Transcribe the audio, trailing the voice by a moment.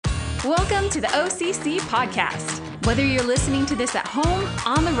Welcome to the OCC podcast. Whether you're listening to this at home,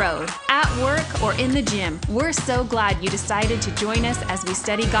 on the road, at work, or in the gym, we're so glad you decided to join us as we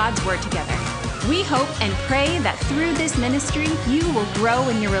study God's Word together. We hope and pray that through this ministry, you will grow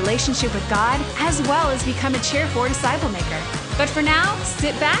in your relationship with God, as well as become a Chair 4 disciple maker. But for now,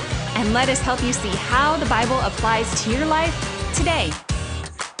 sit back and let us help you see how the Bible applies to your life today.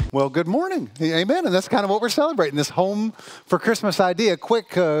 Well, good morning. Amen. And that's kind of what we're celebrating, this home for Christmas idea.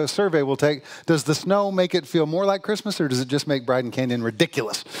 Quick survey we'll take. Does the snow make it feel more like Christmas, or does it just make Bryden Canyon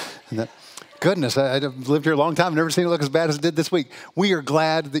ridiculous? And goodness, I've lived here a long time. I've never seen it look as bad as it did this week. We are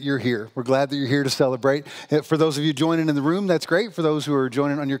glad that you're here. We're glad that you're here to celebrate. For those of you joining in the room, that's great. For those who are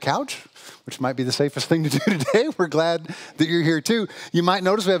joining on your couch, which might be the safest thing to do today, we're glad that you're here too. You might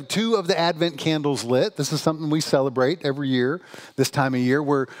notice we have 2 of the Advent candles lit. This is something we celebrate every year, this time of year.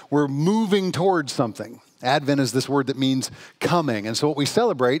 We're moving towards something. Advent is this word that means coming. And so what we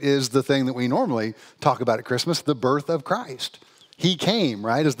celebrate is the thing that we normally talk about at Christmas, the birth of Christ. He came,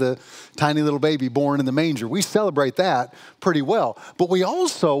 right, as the tiny little baby born in the manger. We celebrate that pretty well. But we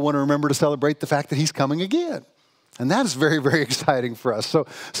also want to remember to celebrate the fact that he's coming again. And that is very, very exciting for us.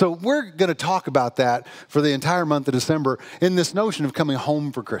 So we're going to talk about that for the entire month of December in this notion of coming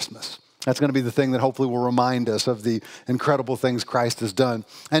home for Christmas. That's going to be the thing that hopefully will remind us of the incredible things Christ has done.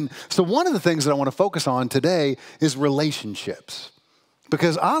 And so one of the things that I want to focus on today is relationships.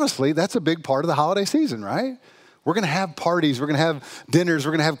 Because honestly, that's a big part of the holiday season, right? We're going to have parties, we're going to have dinners,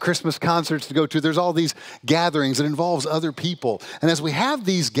 we're going to have Christmas concerts to go to. There's all these gatherings that involves other people. And as we have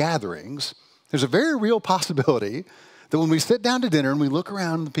these gatherings, there's a very real possibility that when we sit down to dinner and we look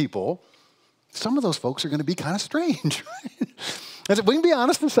around the people, some of those folks are going to be kind of strange, right? And we can be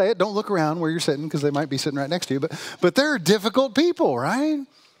honest and say it. Don't look around where you're sitting because they might be sitting right next to you. But they're difficult people, right?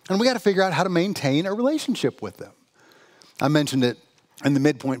 And we got to figure out how to maintain a relationship with them. I mentioned it in the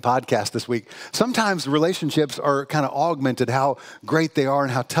Midpoint podcast this week. Sometimes relationships are kind of augmented, how great they are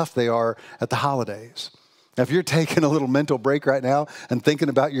and how tough they are at the holidays. Now, if you're taking a little mental break right now and thinking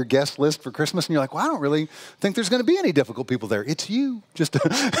about your guest list for Christmas and you're like, well, I don't really think there's going to be any difficult people there. It's you, just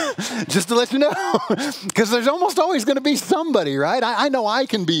to let you know, because there's almost always going to be somebody, right? I know I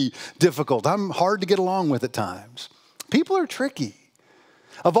can be difficult. I'm hard to get along with at times. People are tricky.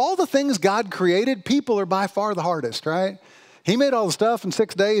 Of all the things God created, people are by far the hardest, right? He made all the stuff in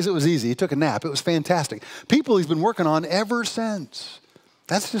 6 days. It was easy. He took a nap. It was fantastic. People he's been working on ever since.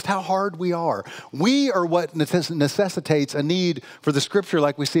 That's just how hard we are. We are what necessitates a need for the scripture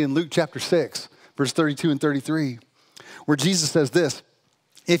like we see in Luke chapter 6, verse 32 and 33, where Jesus says this,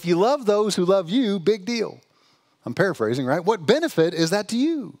 if you love those who love you, big deal. I'm paraphrasing, right? What benefit is that to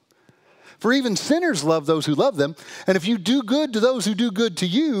you? For even sinners love those who love them. And if you do good to those who do good to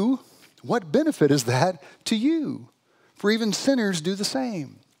you, what benefit is that to you? For even sinners do the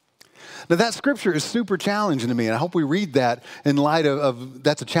same. Now that scripture is super challenging to me, and I hope we read that in light of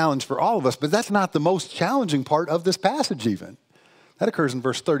that's a challenge for all of us, but that's not the most challenging part of this passage even. That occurs in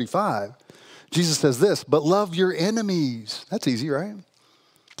verse 35. Jesus says this, but love your enemies. That's easy, right?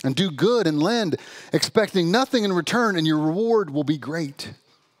 And do good and lend, expecting nothing in return, and your reward will be great.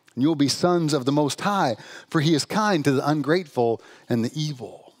 And you will be sons of the Most High, for he is kind to the ungrateful and the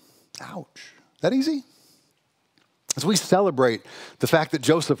evil. Ouch. That easy? As we celebrate the fact that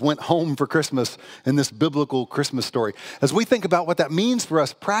Joseph went home for Christmas in this biblical Christmas story, as we think about what that means for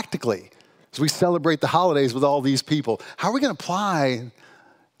us practically, as we celebrate the holidays with all these people, how are we going to apply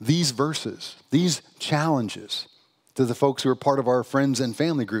these verses, these challenges to the folks who are part of our friends and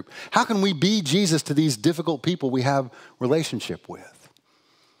family group? How can we be Jesus to these difficult people we have relationship with?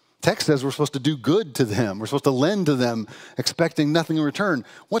 Text says we're supposed to do good to them. We're supposed to lend to them, expecting nothing in return.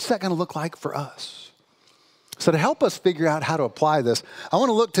 What's that going to look like for us? So to help us figure out how to apply this, I want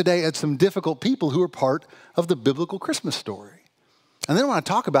to look today at some difficult people who are part of the biblical Christmas story. And then I want to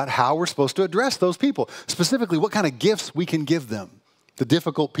talk about how we're supposed to address those people, specifically what kind of gifts we can give them, the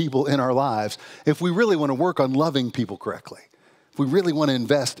difficult people in our lives, if we really want to work on loving people correctly, if we really want to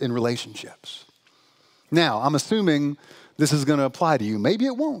invest in relationships. Now, I'm assuming this is going to apply to you. Maybe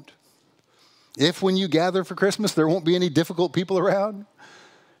it won't. If when you gather for Christmas, there won't be any difficult people around,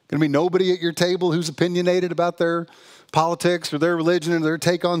 going to be nobody at your table who's opinionated about their politics or their religion or their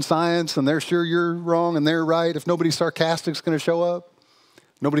take on science, and they're sure you're wrong and they're right. If nobody sarcastic is going to show up,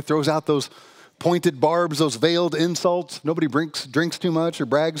 nobody throws out those pointed barbs, those veiled insults, nobody drinks too much or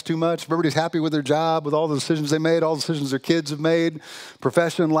brags too much, everybody's happy with their job, with all the decisions they made, all the decisions their kids have made,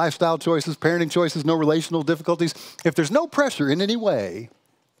 profession, lifestyle choices, parenting choices, no relational difficulties. If there's no pressure in any way,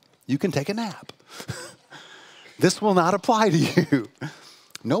 you can take a nap. This will not apply to you.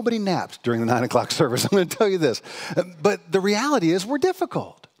 Nobody naps during the 9 o'clock service. I'm going to tell you this. But the reality is we're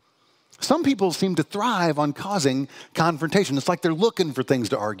difficult. Some people seem to thrive on causing confrontation. It's like they're looking for things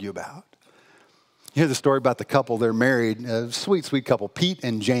to argue about. You hear the story about the couple, they're married, a sweet, sweet couple, Pete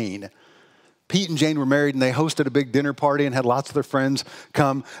and Jane. Pete and Jane were married and they hosted a big dinner party and had lots of their friends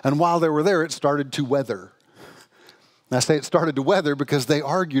come. And while they were there, it started to weather. And I say it started to weather because they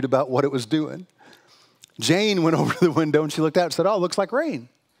argued about what it was doing. Jane went over to the window and she looked out and said, "Oh, it looks like rain."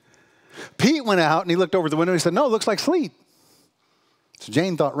 Pete went out and he looked over the window and he said, "No, it looks like sleet." So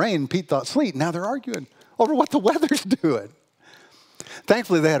Jane thought rain and Pete thought sleet. Now they're arguing over what the weather's doing.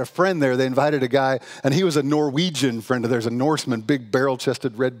 Thankfully, they had a friend there. They invited a guy, and he was a Norwegian friend of theirs, a Norseman, big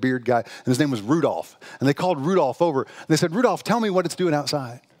barrel-chested, red beard guy, and his name was Rudolph. And they called Rudolph over, and they said, "Rudolph, tell me what it's doing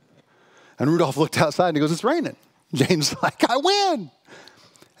outside." And Rudolph looked outside, and he goes, "It's raining." Jane's like, "I win."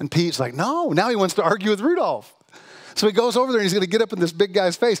 And Pete's like, "No." Now he wants to argue with Rudolph. So he goes over there, and he's going to get up in this big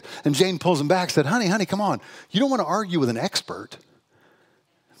guy's face, and Jane pulls him back, said, honey, come on. You don't want to argue with an expert."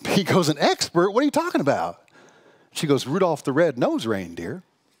 Pete goes, "An expert? What are you talking about?" She goes, "Rudolph the red-nosed reindeer."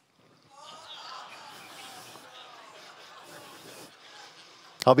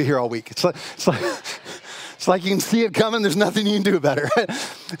 I'll be here all week. It's like you can see it coming. There's nothing you can do about it, right?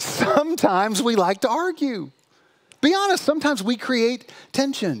 Sometimes we like to argue. Be honest, sometimes we create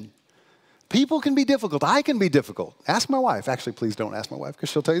tension. People can be difficult. I can be difficult. Ask my wife. Actually, please don't ask my wife because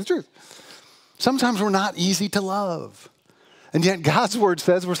she'll tell you the truth. Sometimes we're not easy to love. And yet God's word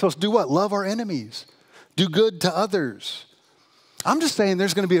says we're supposed to do what? Love our enemies. Do good to others. I'm just saying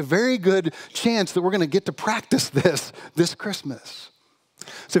there's going to be a very good chance that we're going to get to practice this Christmas.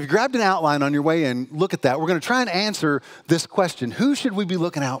 So if you grabbed an outline on your way in, look at that. We're going to try and answer this question. Who should we be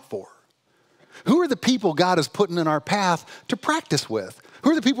looking out for? Who are the people God is putting in our path to practice with?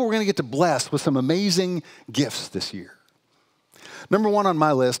 Who are the people we're going to get to bless with some amazing gifts this year? Number one on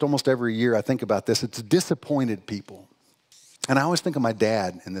my list, almost every year I think about this, it's disappointed people. And I always think of my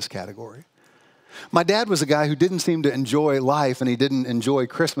dad in this category. My dad was a guy who didn't seem to enjoy life and he didn't enjoy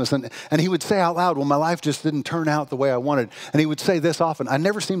Christmas. And he would say out loud, well, my life just didn't turn out the way I wanted. And he would say this often, I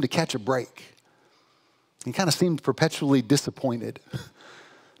never seemed to catch a break. He kind of seemed perpetually disappointed.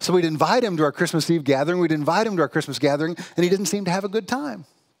 So we'd invite him to our Christmas Eve gathering, we'd invite him to our Christmas gathering, and he didn't seem to have a good time.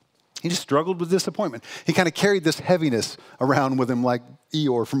 He just struggled with disappointment. He kind of carried this heaviness around with him like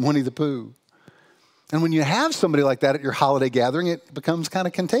Eeyore from Winnie the Pooh. And when you have somebody like that at your holiday gathering, it becomes kind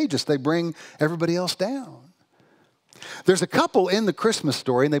of contagious. They bring everybody else down. There's a couple in the Christmas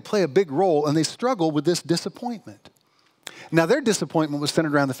story, and they play a big role, and they struggle with this disappointment. Now, their disappointment was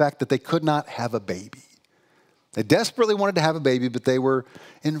centered around the fact that they could not have a baby. They desperately wanted to have a baby, but they were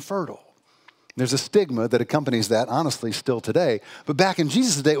infertile. There's a stigma that accompanies that, honestly, still today. But back in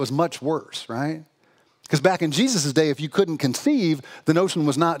Jesus' day, it was much worse, right? Because back in Jesus' day, if you couldn't conceive, the notion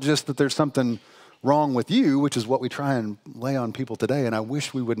was not just that there's something wrong with you, which is what we try and lay on people today, and I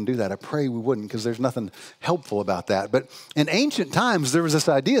wish we wouldn't do that. I pray we wouldn't, because there's nothing helpful about that. But in ancient times, there was this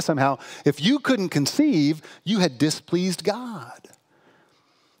idea somehow, if you couldn't conceive, you had displeased God.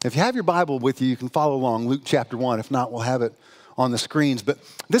 If you have your Bible with you, you can follow along, Luke chapter 1. If not, we'll have it on the screens. But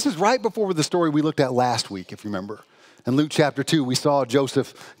this is right before the story we looked at last week, if you remember. In Luke chapter 2, we saw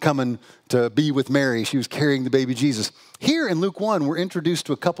Joseph coming to be with Mary. She was carrying the baby Jesus. Here in Luke 1, we're introduced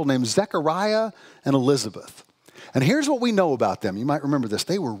to a couple named Zechariah and Elizabeth. And here's what we know about them. You might remember this.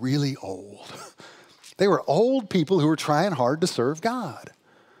 They were really old. They were old people who were trying hard to serve God.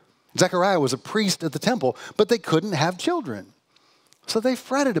 Zechariah was a priest at the temple, but they couldn't have children. So they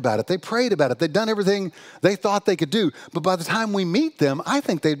fretted about it. They prayed about it. They'd done everything they thought they could do. But by the time we meet them, I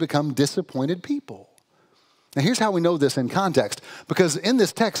think they'd become disappointed people. Now, here's how we know this in context. Because in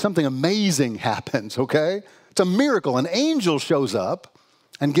this text, something amazing happens, okay? It's a miracle. An angel shows up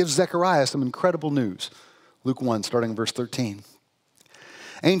and gives Zechariah some incredible news. Luke 1, starting in verse 13.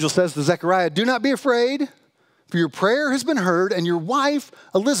 Angel says to Zechariah, "Do not be afraid, for your prayer has been heard, and your wife,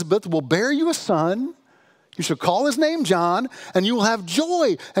 Elizabeth, will bear you a son. You shall call his name John, and you will have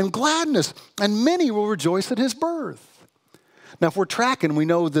joy and gladness, and many will rejoice at his birth." Now, if we're tracking, we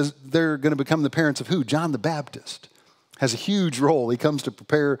know they're going to become the parents of who? John the Baptist has a huge role. He comes to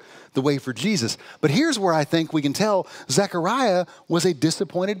prepare the way for Jesus. But here's where I think we can tell Zechariah was a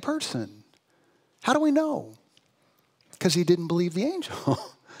disappointed person. How do we know? Because he didn't believe the angel.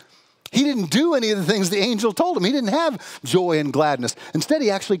 He didn't do any of the things the angel told him. He didn't have joy and gladness. Instead, he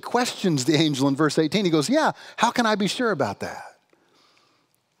actually questions the angel in verse 18. He goes, yeah, how can I be sure about that?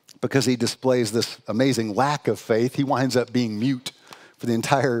 Because he displays this amazing lack of faith, he winds up being mute for the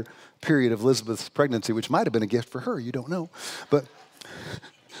entire period of Elizabeth's pregnancy, which might have been a gift for her. You don't know. But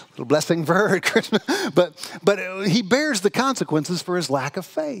a little blessing for her at Christmas. But he bears the consequences for his lack of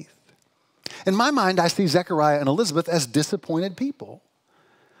faith. In my mind, I see Zechariah and Elizabeth as disappointed people.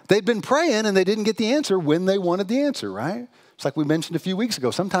 They'd been praying and they didn't get the answer when they wanted the answer, right? It's like we mentioned a few weeks ago.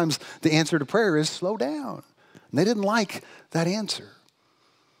 Sometimes the answer to prayer is slow down. And they didn't like that answer.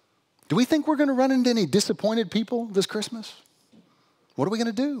 Do we think we're going to run into any disappointed people this Christmas? What are we going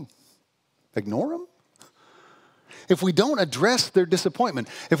to do? Ignore them? If we don't address their disappointment,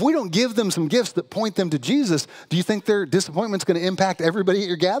 if we don't give them some gifts that point them to Jesus, do you think their disappointment's going to impact everybody at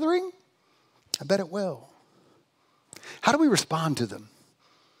your gathering? I bet it will. How do we respond to them?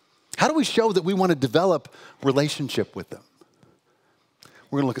 How do we show that we want to develop relationship with them?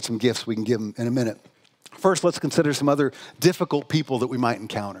 We're going to look at some gifts we can give them in a minute. First, let's consider some other difficult people that we might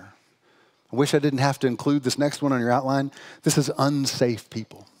encounter. I wish I didn't have to include this next one on your outline. This is unsafe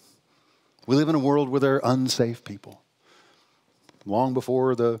people. We live in a world where there are unsafe people. Long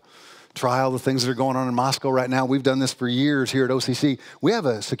before the trial, the things that are going on in Moscow right now, we've done this for years here at OCC. We have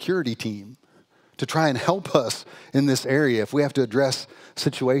a security team to try and help us in this area if we have to address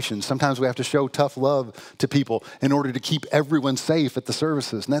situations. Sometimes we have to show tough love to people in order to keep everyone safe at the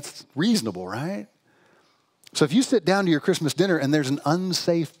services, and that's reasonable, right? So if you sit down to your Christmas dinner and there's an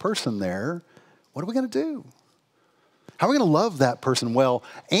unsafe person there, what are we going to do? How are we going to love that person well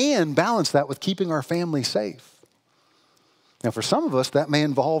and balance that with keeping our family safe? Now, for some of us, that may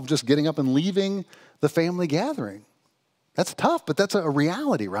involve just getting up and leaving the family gathering. That's tough, but that's a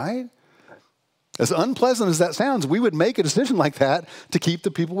reality, right? As unpleasant as that sounds, we would make a decision like that to keep the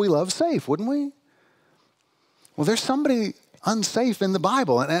people we love safe, wouldn't we? Well, there's somebody unsafe in the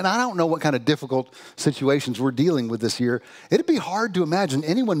Bible, and I don't know what kind of difficult situations we're dealing with this year. It'd be hard to imagine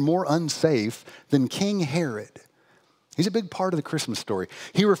anyone more unsafe than King Herod. He's a big part of the Christmas story.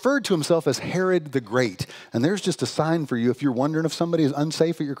 He referred to himself as Herod the Great. And there's just a sign for you if you're wondering if somebody is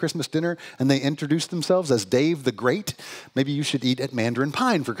unsafe at your Christmas dinner and they introduce themselves as Dave the Great, maybe you should eat at Mandarin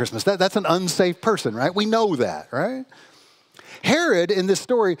Pine for Christmas. That's an unsafe person, right? We know that, right? Herod, in this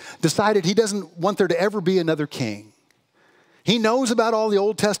story, decided he doesn't want there to ever be another king. He knows about all the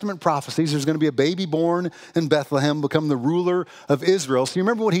Old Testament prophecies. There's going to be a baby born in Bethlehem, become the ruler of Israel. So you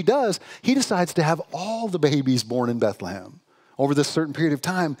remember what he does? He decides to have all the babies born in Bethlehem over this certain period of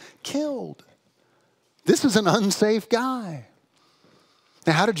time killed. This is an unsafe guy.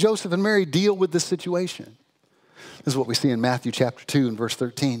 Now, how did Joseph and Mary deal with this situation? This is what we see in Matthew chapter 2 and verse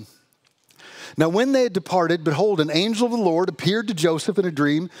 13. Now, when they had departed, behold, an angel of the Lord appeared to Joseph in a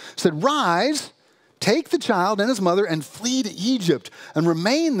dream, said, "Rise, take the child and his mother and flee to Egypt and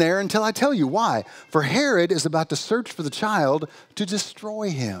remain there until I tell you." Why? For Herod is about to search for the child to destroy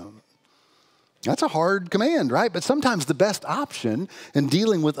him. That's a hard command, right? But sometimes the best option in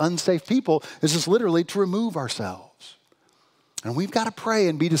dealing with unsafe people is just literally to remove ourselves. And we've got to pray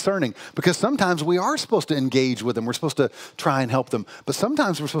and be discerning because sometimes we are supposed to engage with them. We're supposed to try and help them. But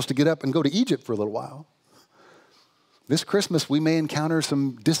sometimes we're supposed to get up and go to Egypt for a little while. This Christmas, we may encounter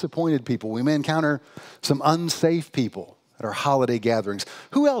some disappointed people. We may encounter some unsafe people at our holiday gatherings.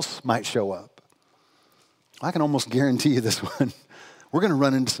 Who else might show up? I can almost guarantee you this one. We're going to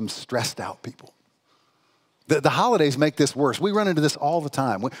run into some stressed out people. The holidays make this worse. We run into this all the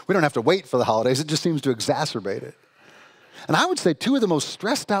time. We don't have to wait for the holidays. It just seems to exacerbate it. And I would say two of the most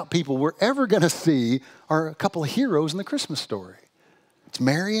stressed out people we're ever going to see are a couple of heroes in the Christmas story. It's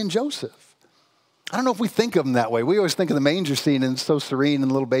Mary and Joseph. I don't know if we think of them that way. We always think of the manger scene and it's so serene and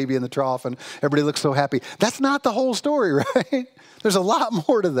the little baby in the trough and everybody looks so happy. That's not the whole story, right? There's a lot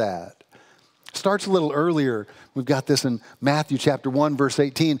more to that. Starts a little earlier. We've got this in Matthew chapter 1, verse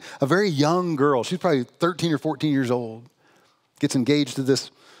 18. A very young girl, she's probably 13 or 14 years old, gets engaged to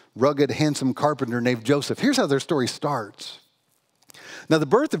this rugged, handsome carpenter named Joseph. Here's how their story starts. Now, the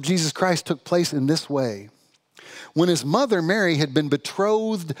birth of Jesus Christ took place in this way. When his mother, Mary, had been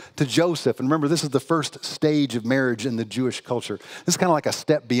betrothed to Joseph, and remember, this is the first stage of marriage in the Jewish culture. This is kind of like a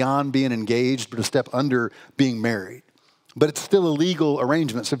step beyond being engaged, but a step under being married. But it's still a legal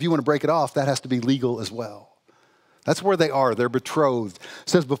arrangement, so if you want to break it off, that has to be legal as well. That's where they are. They're betrothed. It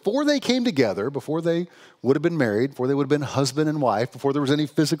says before they came together, before they would have been married, before they would have been husband and wife, before there was any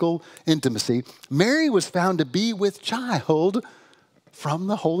physical intimacy, Mary was found to be with child from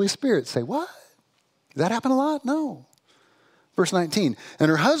the Holy Spirit. Say, what? Does that happen a lot? No. Verse 19, and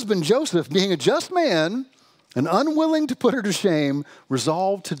her husband Joseph, being a just man and unwilling to put her to shame,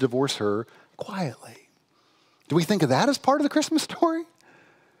 resolved to divorce her quietly. Do we think of that as part of the Christmas story?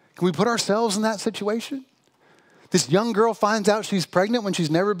 Can we put ourselves in that situation? This young girl finds out she's pregnant when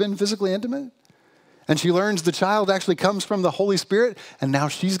she's never been physically intimate. And she learns the child actually comes from the Holy Spirit. And now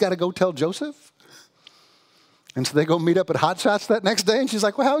she's got to go tell Joseph. And so they go meet up at Hot Shots that next day. And she's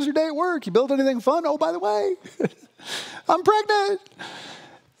like, well, how was your day at work? You built anything fun? Oh, by the way, I'm pregnant.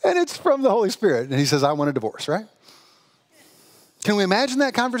 And it's from the Holy Spirit. And he says, I want a divorce, right? Can we imagine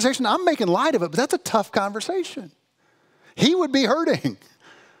that conversation? I'm making light of it, but that's a tough conversation. He would be hurting.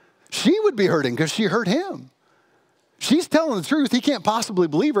 She would be hurting because she hurt him. She's telling the truth. He can't possibly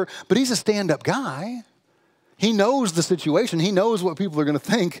believe her, but he's a stand-up guy. He knows the situation. He knows what people are going to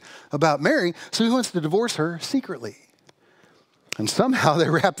think about Mary, so he wants to divorce her secretly. And somehow they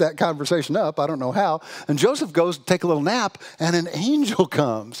wrap that conversation up. I don't know how. And Joseph goes to take a little nap, and an angel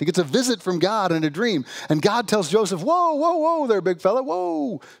comes. He gets a visit from God in a dream. And God tells Joseph, whoa, whoa, whoa there, big fella.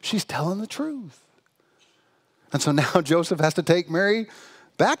 Whoa, she's telling the truth. And so now Joseph has to take Mary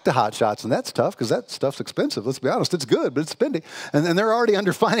back to Hot Shots, and that's tough because that stuff's expensive. Let's be honest, it's good, but it's spendy. And they're already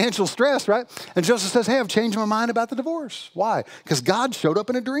under financial stress, right? And Joseph says, hey, I've changed my mind about the divorce. Why? Because God showed up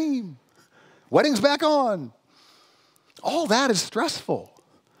in a dream. Wedding's back on. All that is stressful.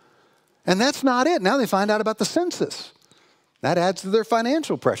 And that's not it. Now they find out about the census. That adds to their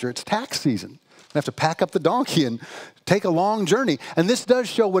financial pressure. It's tax season. They have to pack up the donkey and take a long journey. And this does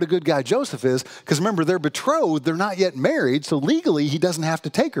show what a good guy Joseph is, because remember, they're betrothed, they're not yet married, so legally he doesn't have to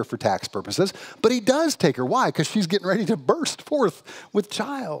take her for tax purposes, but he does take her. Why? Because she's getting ready to burst forth with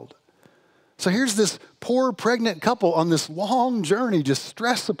child. So here's this poor pregnant couple on this long journey, just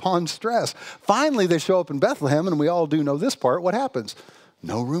stress upon stress. Finally, they show up in Bethlehem, and we all do know this part. What happens?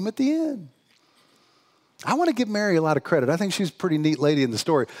 No room at the inn. I want to give Mary a lot of credit. I think she's a pretty neat lady in the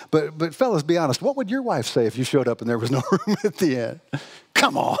story. But fellas, be honest, what would your wife say if you showed up and there was no room at the inn?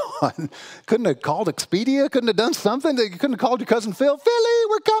 Come on. Couldn't have called Expedia? Couldn't have done something? You couldn't have called your cousin Phil? Philly,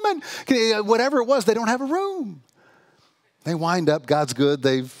 we're coming. Whatever it was, they don't have a room. They wind up, God's good,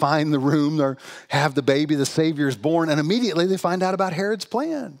 they find the room, or have the baby, the Savior is born, and immediately they find out about Herod's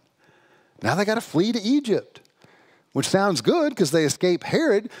plan. Now they got to flee to Egypt, which sounds good because they escape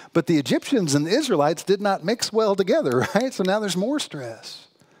Herod, but the Egyptians and the Israelites did not mix well together, right? So now there's more stress.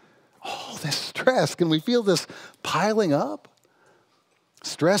 All this stress, can we feel this piling up?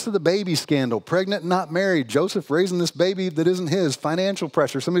 Stress of the baby scandal, pregnant, not married, Joseph raising this baby that isn't his, financial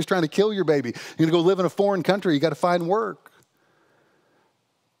pressure, somebody's trying to kill your baby. You're going to go live in a foreign country, you got to find work.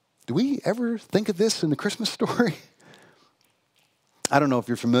 Do we ever think of this in the Christmas story? I don't know if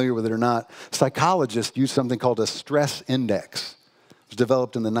you're familiar with it or not. Psychologists use something called a stress index. It was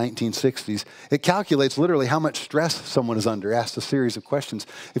developed in the 1960s. It calculates literally how much stress someone is under, asks a series of questions.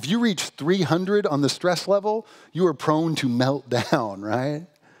 If you reach 300 on the stress level, you are prone to melt down, right?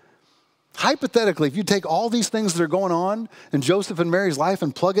 Hypothetically, if you take all these things that are going on in Joseph and Mary's life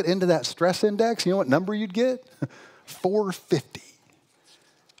and plug it into that stress index, you know what number you'd get? 450.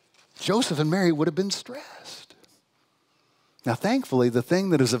 Joseph and Mary would have been stressed. Now, thankfully, the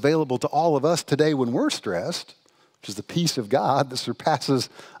thing that is available to all of us today when we're stressed, which is the peace of God that surpasses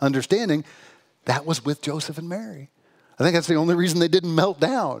understanding, that was with Joseph and Mary. I think that's the only reason they didn't melt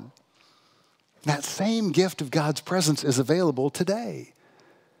down. That same gift of God's presence is available today.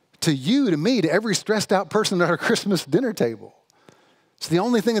 To you, to me, to every stressed out person at our Christmas dinner table. It's the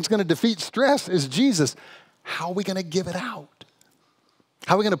only thing that's going to defeat stress is Jesus. How are we going to give it out?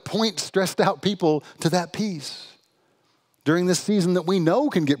 How are we going to point stressed out people to that peace during this season that we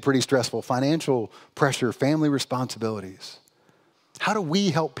know can get pretty stressful? Financial pressure, family responsibilities. How do we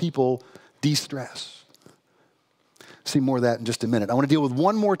help people de-stress? See more of that in just a minute. I want to deal with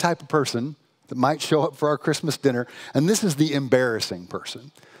one more type of person that might show up for our Christmas dinner, and this is the embarrassing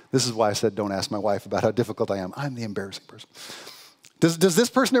person. This is why I said don't ask my wife about how difficult I am. I'm the embarrassing person. Does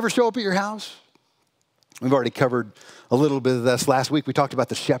this person ever show up at your house? We've already covered a little bit of this. Last week we talked about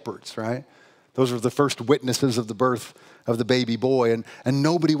the shepherds, right? Those were the first witnesses of the birth of the baby boy, and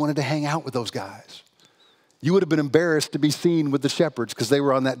nobody wanted to hang out with those guys. You would have been embarrassed to be seen with the shepherds because they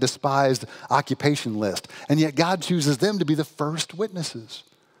were on that despised occupation list. And yet God chooses them to be the first witnesses.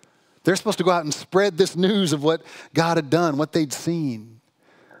 They're supposed to go out and spread this news of what God had done, what they'd seen.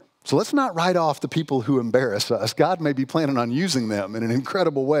 So let's not write off the people who embarrass us. God may be planning on using them in an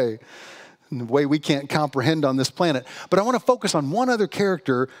incredible way, in a way we can't comprehend on this planet. But I want to focus on one other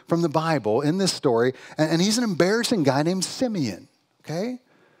character from the Bible in this story, and he's an embarrassing guy named Simeon, okay?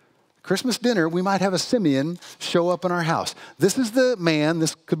 Christmas dinner, we might have a Simeon show up in our house. This is the man,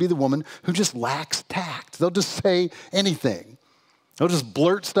 this could be the woman, who just lacks tact. They'll just say anything. They'll just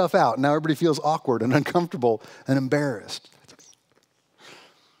blurt stuff out. Now everybody feels awkward and uncomfortable and embarrassed.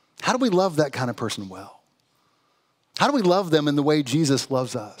 How do we love that kind of person well? How do we love them in the way Jesus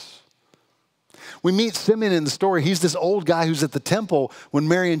loves us? We meet Simeon in the story. He's this old guy who's at the temple when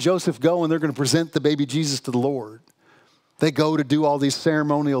Mary and Joseph go and they're going to present the baby Jesus to the Lord. They go to do all these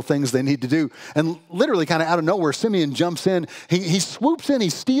ceremonial things they need to do. And literally kind of out of nowhere, Simeon jumps in. He swoops in.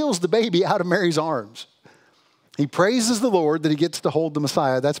 He steals the baby out of Mary's arms. He praises the Lord that he gets to hold the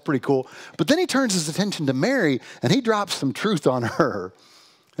Messiah. That's pretty cool. But then he turns his attention to Mary, and he drops some truth on her.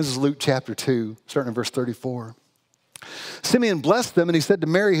 This is Luke chapter 2, starting in verse 34. Simeon blessed them, and he said to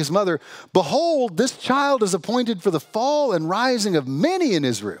Mary, his mother, "Behold, this child is appointed for the fall and rising of many in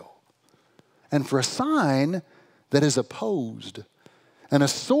Israel, and for a sign that is opposed. And a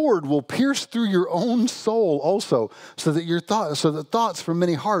sword will pierce through your own soul also, so that thoughts from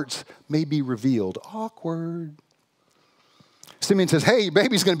many hearts may be revealed." Awkward. Simeon says, hey,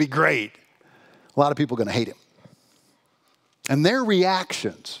 baby's going to be great. A lot of people are going to hate him. And their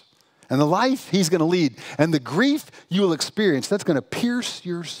reactions and the life he's going to lead and the grief you will experience, that's going to pierce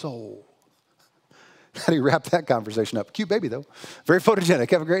your soul. How do you wrap that conversation up? Cute baby, though. Very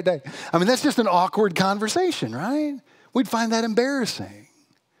photogenic. Have a great day. I mean, that's just an awkward conversation, right? We'd find that embarrassing.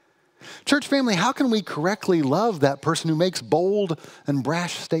 Church family, how can we correctly love that person who makes bold and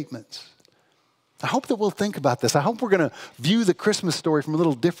brash statements? I hope that we'll think about this. I hope we're going to view the Christmas story from a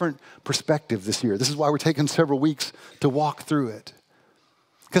little different perspective this year. This is why we're taking several weeks to walk through it.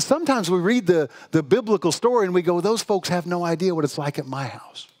 Because sometimes we read the biblical story and we go, those folks have no idea what it's like at my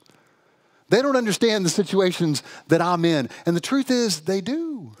house. They don't understand the situations that I'm in. And the truth is, they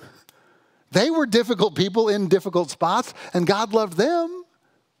do. They were difficult people in difficult spots, and God loved them,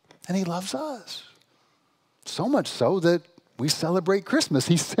 and he loves us. So much so that we celebrate Christmas.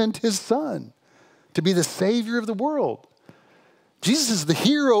 He sent his son to be the Savior of the world. Jesus is the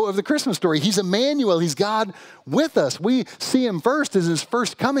hero of the Christmas story. He's Emmanuel. He's God with us. We see him first as his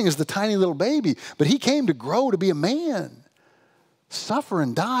first coming as the tiny little baby, but he came to grow to be a man, suffer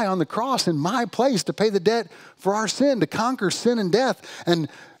and die on the cross in my place to pay the debt for our sin, to conquer sin and death, and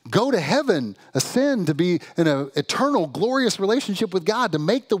go to heaven, ascend to be in an eternal, glorious relationship with God, to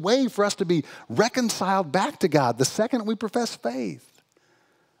make the way for us to be reconciled back to God the second we profess faith.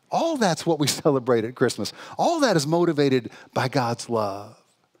 All that's what we celebrate at Christmas. All that is motivated by God's love.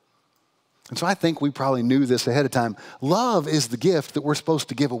 And so I think we probably knew this ahead of time. Love is the gift that we're supposed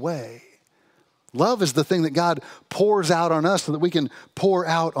to give away. Love is the thing that God pours out on us so that we can pour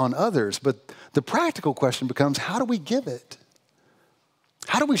out on others. But the practical question becomes, how do we give it?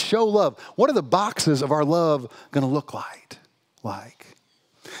 How do we show love? What are the boxes of our love going to look like?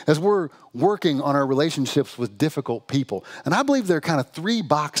 As we're working on our relationships with difficult people, and I believe there are kind of three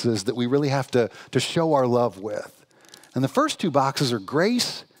boxes that we really have to show our love with. And the first two boxes are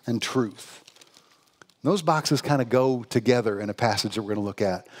grace and truth. Those boxes kind of go together in a passage that we're going to look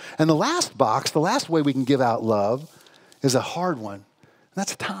at. And the last box, the last way we can give out love, is a hard one. And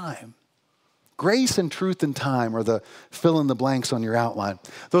that's time. Grace and truth and time are the fill in the blanks on your outline.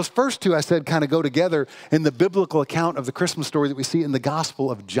 Those first two, I said, kind of go together in the biblical account of the Christmas story that we see in the Gospel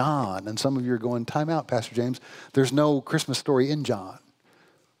of John. And some of you are going, time out, Pastor James. There's no Christmas story in John.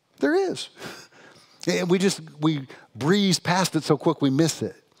 There is. We breeze past it so quick we miss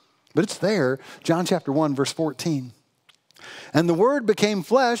it. But it's there. John chapter 1, verse 14. And the Word became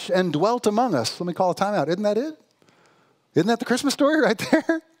flesh and dwelt among us. Let me call a timeout. Isn't that it? Isn't that the Christmas story right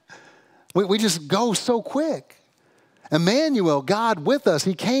there? We just go so quick. Emmanuel, God with us,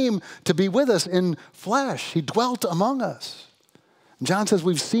 he came to be with us in flesh. He dwelt among us. And John says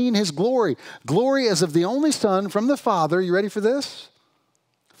we've seen his glory. Glory as of the only Son from the Father. You ready for this?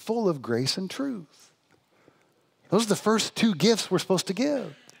 Full of grace and truth. Those are the first two gifts we're supposed to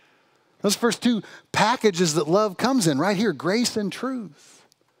give. Those first two packages that love comes in right here, grace and truth.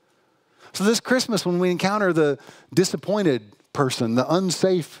 So this Christmas, when we encounter the disappointed person, the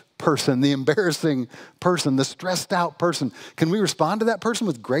unsafe person, the embarrassing person, the stressed out person, can we respond to that person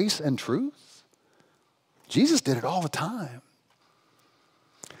with grace and truth? Jesus did it all the time.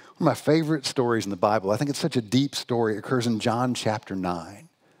 One of my favorite stories in the Bible, I think it's such a deep story, occurs in John chapter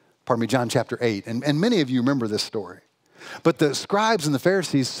 8. And many of you remember this story. But the scribes and the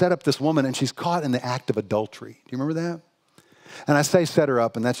Pharisees set up this woman, and she's caught in the act of adultery. Do you remember that? And I say set her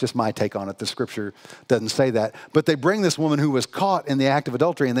up, and that's just my take on it. The scripture doesn't say that. But they bring this woman who was caught in the act of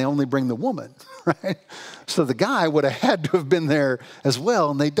adultery, and they only bring the woman, right? So the guy would have had to have been there as well,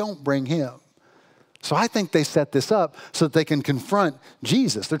 and they don't bring him. So I think they set this up so that they can confront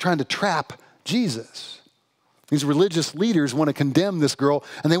Jesus. They're trying to trap Jesus. These religious leaders want to condemn this girl,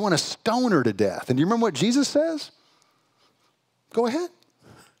 and they want to stone her to death. And do you remember what Jesus says? Go ahead.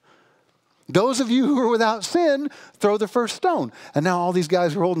 Those of you who are without sin, throw the first stone. And now all these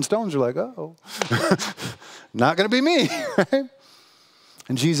guys who are holding stones are like, oh, not going to be me, right?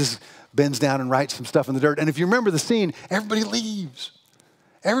 And Jesus bends down and writes some stuff in the dirt. And if you remember the scene, everybody leaves.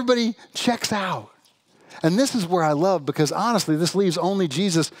 Everybody checks out. And this is where I love, because honestly, this leaves only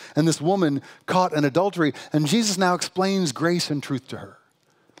Jesus and this woman caught in adultery. And Jesus now explains grace and truth to her.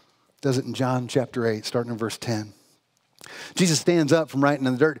 Does it in John chapter 8, starting in verse 10. Jesus stands up from writing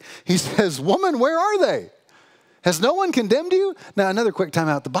in the dirt. He says, "Woman, where are they? Has no one condemned you?" Now, another quick time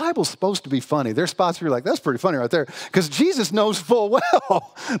out. The Bible's supposed to be funny. There's spots where you're like, that's pretty funny right there. Because Jesus knows full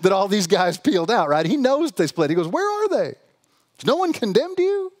well that all these guys peeled out, right? He knows they split. He goes, "Where are they? Has no one condemned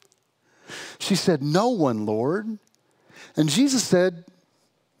you?" She said, "No one, Lord." And Jesus said,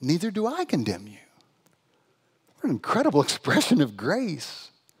 "Neither do I condemn you." What an incredible expression of grace.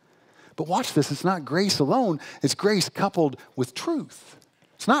 But watch this. It's not grace alone. It's grace coupled with truth.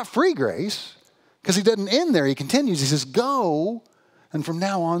 It's not free grace. Because he doesn't end there. He continues. He says, "Go, and from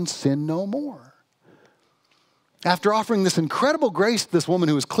now on, sin no more." After offering this incredible grace to this woman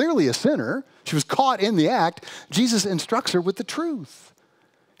who was clearly a sinner, she was caught in the act, Jesus instructs her with the truth.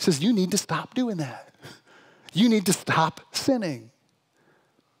 He says, you need to stop doing that. You need to stop sinning.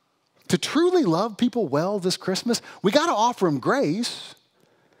 To truly love people well this Christmas, we got to offer them grace,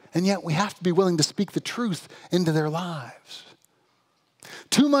 and yet we have to be willing to speak the truth into their lives.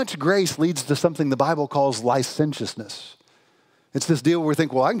 Too much grace leads to something the Bible calls licentiousness. It's this deal where we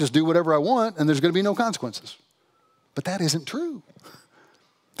think, well, I can just do whatever I want and there's going to be no consequences. But that isn't true.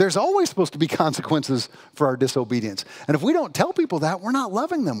 There's always supposed to be consequences for our disobedience. And if we don't tell people that, we're not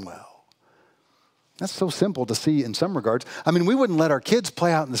loving them well. That's so simple to see in some regards. I mean, we wouldn't let our kids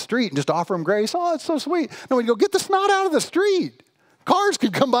play out in the street and just offer them grace. Oh, it's so sweet. No, we'd go, get the snot out of the street. Cars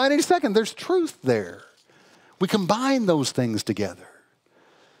could come by in any second. There's truth there. We combine those things together.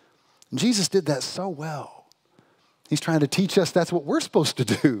 And Jesus did that so well. He's trying to teach us that's what we're supposed to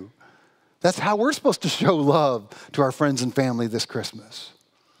do. That's how we're supposed to show love to our friends and family this Christmas.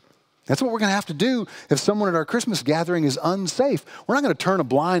 That's what we're going to have to do if someone at our Christmas gathering is unsafe. We're not going to turn a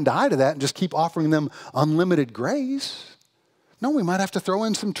blind eye to that and just keep offering them unlimited grace. No, we might have to throw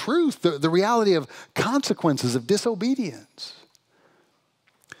in some truth, the reality of consequences of disobedience.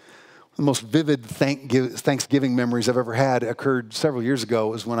 The most vivid Thanksgiving memories I've ever had occurred several years ago.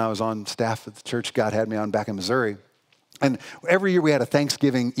 It was when I was on staff at the church God had me on back in Missouri. And every year we had a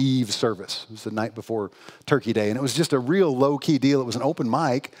Thanksgiving Eve service. It was the night before Turkey Day. And it was just a real low-key deal. It was an open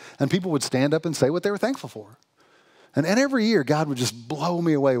mic. And people would stand up and say what they were thankful for. And every year God would just blow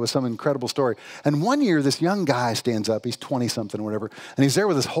me away with some incredible story. And one year this young guy stands up. He's 20-something or whatever. And he's there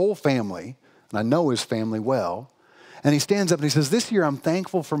with his whole family. And I know his family well. And he stands up and he says, "This year I'm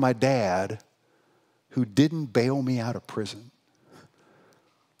thankful for my dad who didn't bail me out of prison."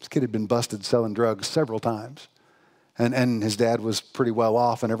 This kid had been busted selling drugs several times. And his dad was pretty well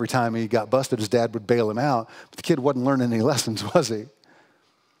off. And every time he got busted, his dad would bail him out. But the kid wasn't learning any lessons, was he?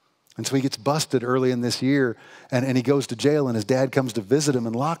 And so he gets busted early in this year. And he goes to jail. And his dad comes to visit him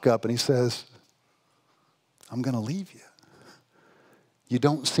in lockup. And he says, "I'm going to leave you. You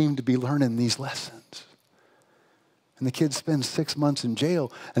don't seem to be learning these lessons." And the kid spends 6 months in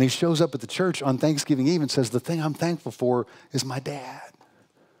jail, and he shows up at the church on Thanksgiving Eve and says, "The thing I'm thankful for is my dad,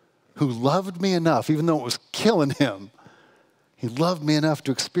 who loved me enough, even though it was killing him. He loved me enough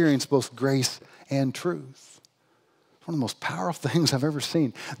to experience both grace and truth." It's one of the most powerful things I've ever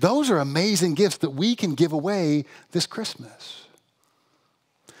seen. Those are amazing gifts that we can give away this Christmas.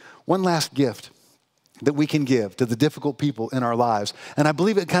 One last gift that we can give to the difficult people in our lives. And I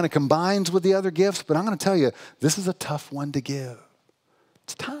believe it kind of combines with the other gifts, but I'm going to tell you, this is a tough one to give.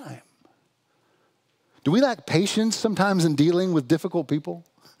 It's time. Do we lack patience sometimes in dealing with difficult people?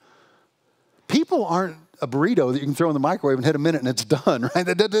 People aren't a burrito that you can throw in the microwave and hit a minute and it's done, right?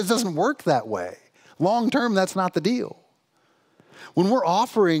 It doesn't work that way. Long term, that's not the deal. When we're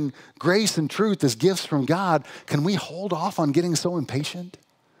offering grace and truth as gifts from God, can we hold off on getting so impatient?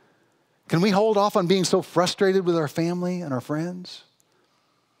 Can we hold off on being so frustrated with our family and our friends?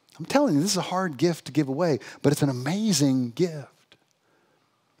 I'm telling you, this is a hard gift to give away, but it's an amazing gift.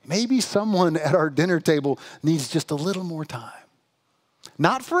 Maybe someone at our dinner table needs just a little more time.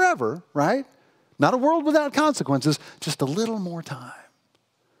 Not forever, right? Not a world without consequences, just a little more time.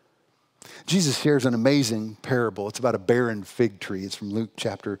 Jesus shares an amazing parable. It's about a barren fig tree. It's from Luke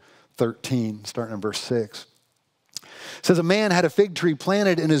chapter 13, starting in verse 6. It says, "A man had a fig tree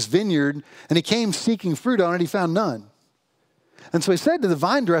planted in his vineyard, and he came seeking fruit on it. He found none. And so he said to the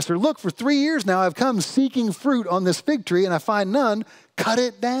vine dresser, 'Look, for 3 years now I've come seeking fruit on this fig tree, and I find none. Cut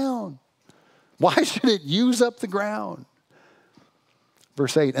it down. Why should it use up the ground?'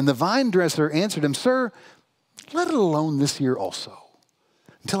 Verse 8, and the vine dresser answered him, 'Sir, let it alone this year also,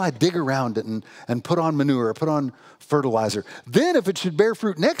 until I dig around it and put on manure, put on fertilizer. Then if it should bear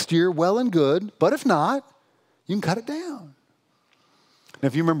fruit next year, well and good. But if not, you can cut it down.'" Now,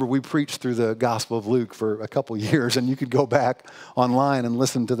 if you remember, we preached through the Gospel of Luke for a couple years, and you could go back online and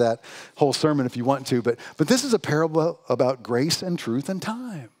listen to that whole sermon if you want to. But this is a parable about grace and truth and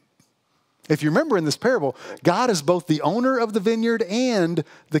time. If you remember in this parable, God is both the owner of the vineyard and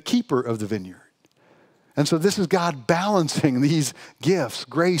the keeper of the vineyard. And so this is God balancing these gifts,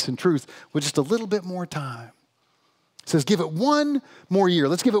 grace and truth, with just a little bit more time. He says, give it one more year.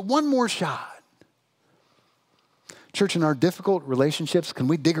 Let's give it one more shot. Church, in our difficult relationships, can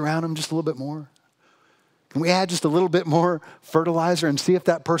we dig around them just a little bit more? Can we add just a little bit more fertilizer and see if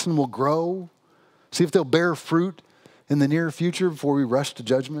that person will grow? See if they'll bear fruit in the near future before we rush to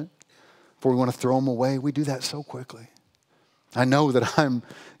judgment, before we want to throw them away? We do that so quickly. I know that I'm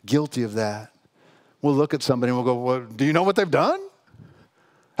guilty of that. We'll look at somebody and we'll go, well, do you know what they've done?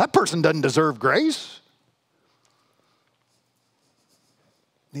 That person doesn't deserve grace.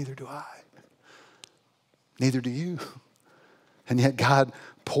 Neither do I. Neither do you. And yet God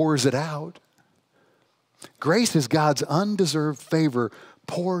pours it out. Grace is God's undeserved favor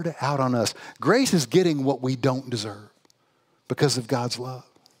poured out on us. Grace is getting what we don't deserve because of God's love.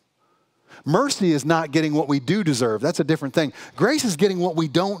 Mercy is not getting what we do deserve. That's a different thing. Grace is getting what we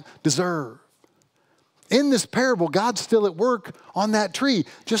don't deserve. In this parable, God's still at work on that tree,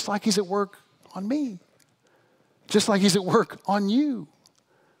 just like he's at work on me, just like he's at work on you.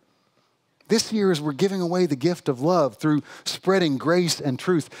 This year, as we're giving away the gift of love through spreading grace and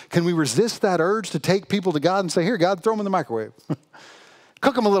truth, can we resist that urge to take people to God and say, here, God, throw them in the microwave.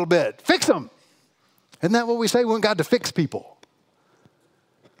 Cook them a little bit. Fix them. Isn't that what we say? We want God to fix people.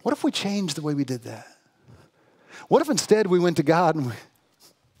 What if we changed the way we did that? What if instead we went to God and we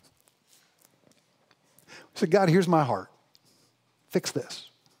said, God, here's my heart. Fix this.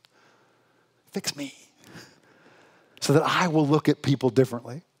 Fix me. So that I will look at people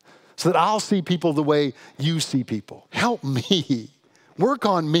differently. So that I'll see people the way you see people. Help me. Work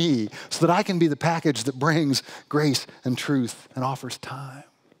on me so that I can be the package that brings grace and truth and offers time.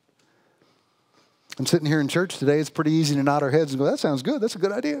 I'm sitting here in church today. It's pretty easy to nod our heads and go, that sounds good. That's a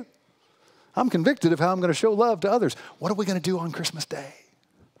good idea. I'm convicted of how I'm going to show love to others. What are we going to do on Christmas Day?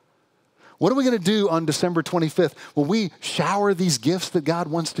 What are we going to do on December 25th? Will we shower these gifts that God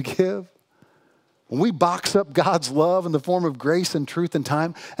wants to give? When we box up God's love in the form of grace and truth and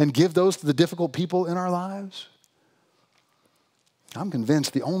time and give those to the difficult people in our lives? I'm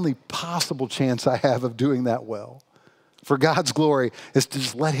convinced the only possible chance I have of doing that well for God's glory is to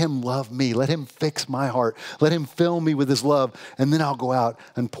just let him love me. Let him fix my heart. Let him fill me with his love. And then I'll go out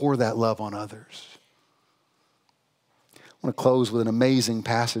and pour that love on others. I want to close with an amazing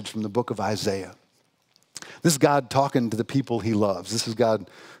passage from the book of Isaiah. This is God talking to the people he loves. This is God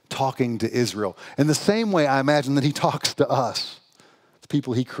talking to Israel. In the same way, I imagine that he talks to us, the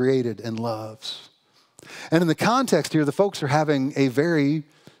people he created and loves. And in the context here, the folks are having a very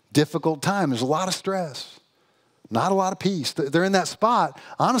difficult time. There's a lot of stress, not a lot of peace. They're in that spot,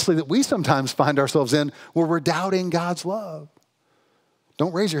 honestly, that we sometimes find ourselves in where we're doubting God's love.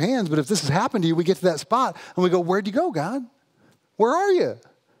 Don't raise your hands, but if this has happened to you, we get to that spot and we go, where'd you go, God? Where are you?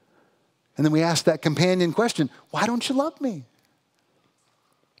 And then we ask that companion question, why don't you love me?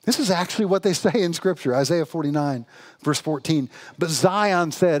 This is actually what they say in Scripture, Isaiah 49, verse 14. But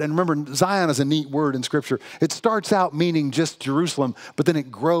Zion said, and remember, Zion is a neat word in Scripture. It starts out meaning just Jerusalem, but then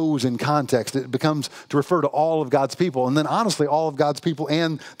it grows in context. It becomes to refer to all of God's people, and then honestly, all of God's people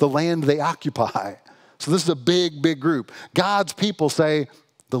and the land they occupy. So this is a big, big group. God's people say,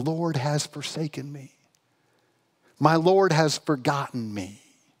 the Lord has forsaken me. My Lord has forgotten me.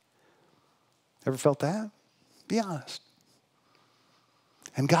 Ever felt that? Be honest.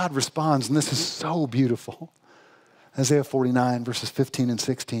 And God responds, and this is so beautiful. Isaiah 49, verses 15 and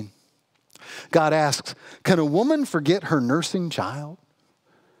 16. God asks, can a woman forget her nursing child?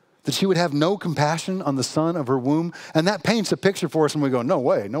 That she would have no compassion on the son of her womb? And that paints a picture for us and we go, no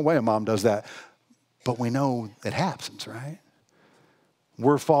way a mom does that. But we know it happens, right?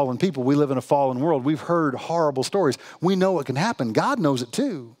 We're fallen people. We live in a fallen world. We've heard horrible stories. We know it can happen. God knows it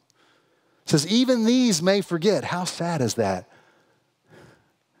too. It says, even these may forget. How sad is that?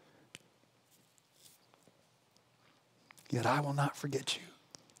 Yet I will not forget you.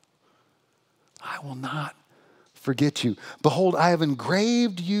 I will not forget you. Behold, I have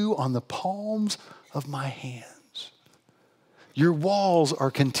engraved you on the palms of my hands. Your walls are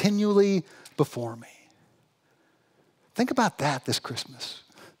continually before me. Think about that this Christmas.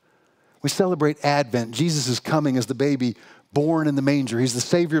 We celebrate Advent. Jesus is coming as the baby born in the manger. He's the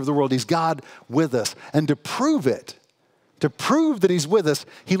Savior of the world. He's God with us. And to prove it, to prove that he's with us,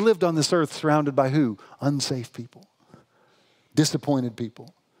 he lived on this earth surrounded by who? Unsafe people. Disappointed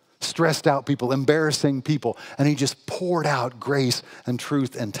people, stressed out people, embarrassing people. And he just poured out grace and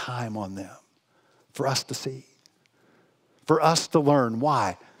truth and time on them for us to see, for us to learn.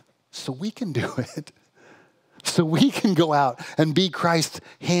 Why? So we can do it. so we can go out and be Christ's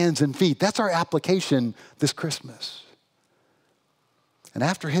hands and feet. That's our application this Christmas. And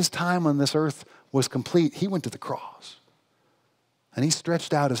after his time on this earth was complete, he went to the cross and he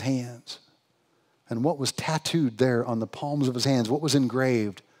stretched out his hands. And what was tattooed there on the palms of his hands, what was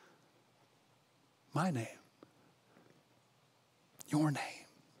engraved? My name. Your name.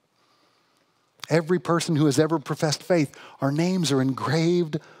 Every person who has ever professed faith, our names are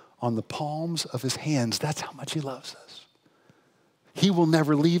engraved on the palms of his hands. That's how much he loves us. He will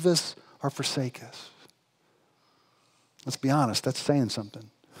never leave us or forsake us. Let's be honest, that's saying something,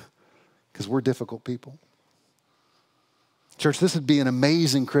 because we're difficult people. Church, this would be an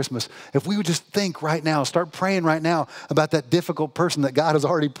amazing Christmas if we would just think right now, start praying right now about that difficult person that God has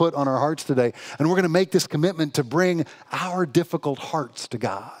already put on our hearts today. And we're going to make this commitment to bring our difficult hearts to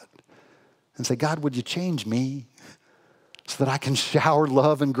God and say, God, would you change me so that I can shower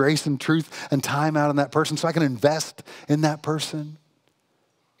love and grace and truth and time out on that person, so I can invest in that person?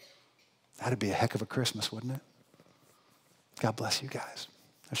 That'd be a heck of a Christmas, wouldn't it? God bless you guys.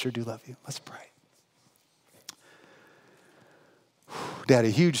 I sure do love you. Let's pray. Daddy,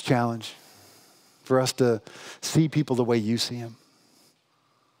 a huge challenge for us to see people the way you see them.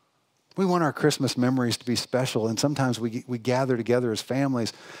 We want our Christmas memories to be special, and sometimes we gather together as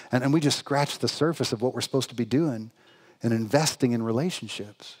families, and we just scratch the surface of what we're supposed to be doing and investing in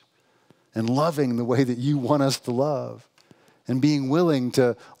relationships and loving the way that you want us to love and being willing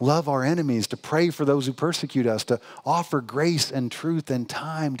to love our enemies, to pray for those who persecute us, to offer grace and truth and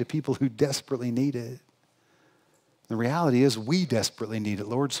time to people who desperately need it. The reality is we desperately need it,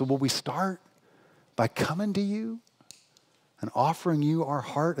 Lord. So will we start by coming to you and offering you our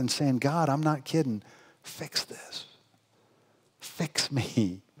heart and saying, God, I'm not kidding. Fix this. Fix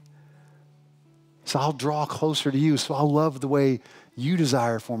me. So I'll draw closer to you. So I'll love the way you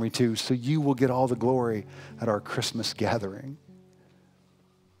desire for me to. So you will get all the glory at our Christmas gathering.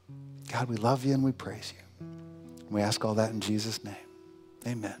 God, we love you and we praise you. We ask all that in Jesus' name.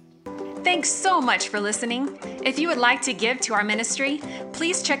 Amen. Thanks so much for listening. If you would like to give to our ministry,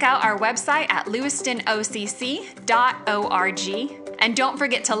 please check out our website at lewistonocc.org. And don't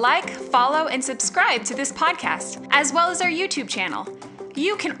forget to like, follow, and subscribe to this podcast, as well as our YouTube channel.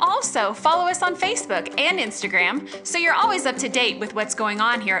 You can also follow us on Facebook and Instagram, so you're always up to date with what's going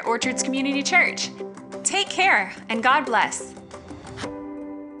on here at Orchards Community Church. Take care, and God bless.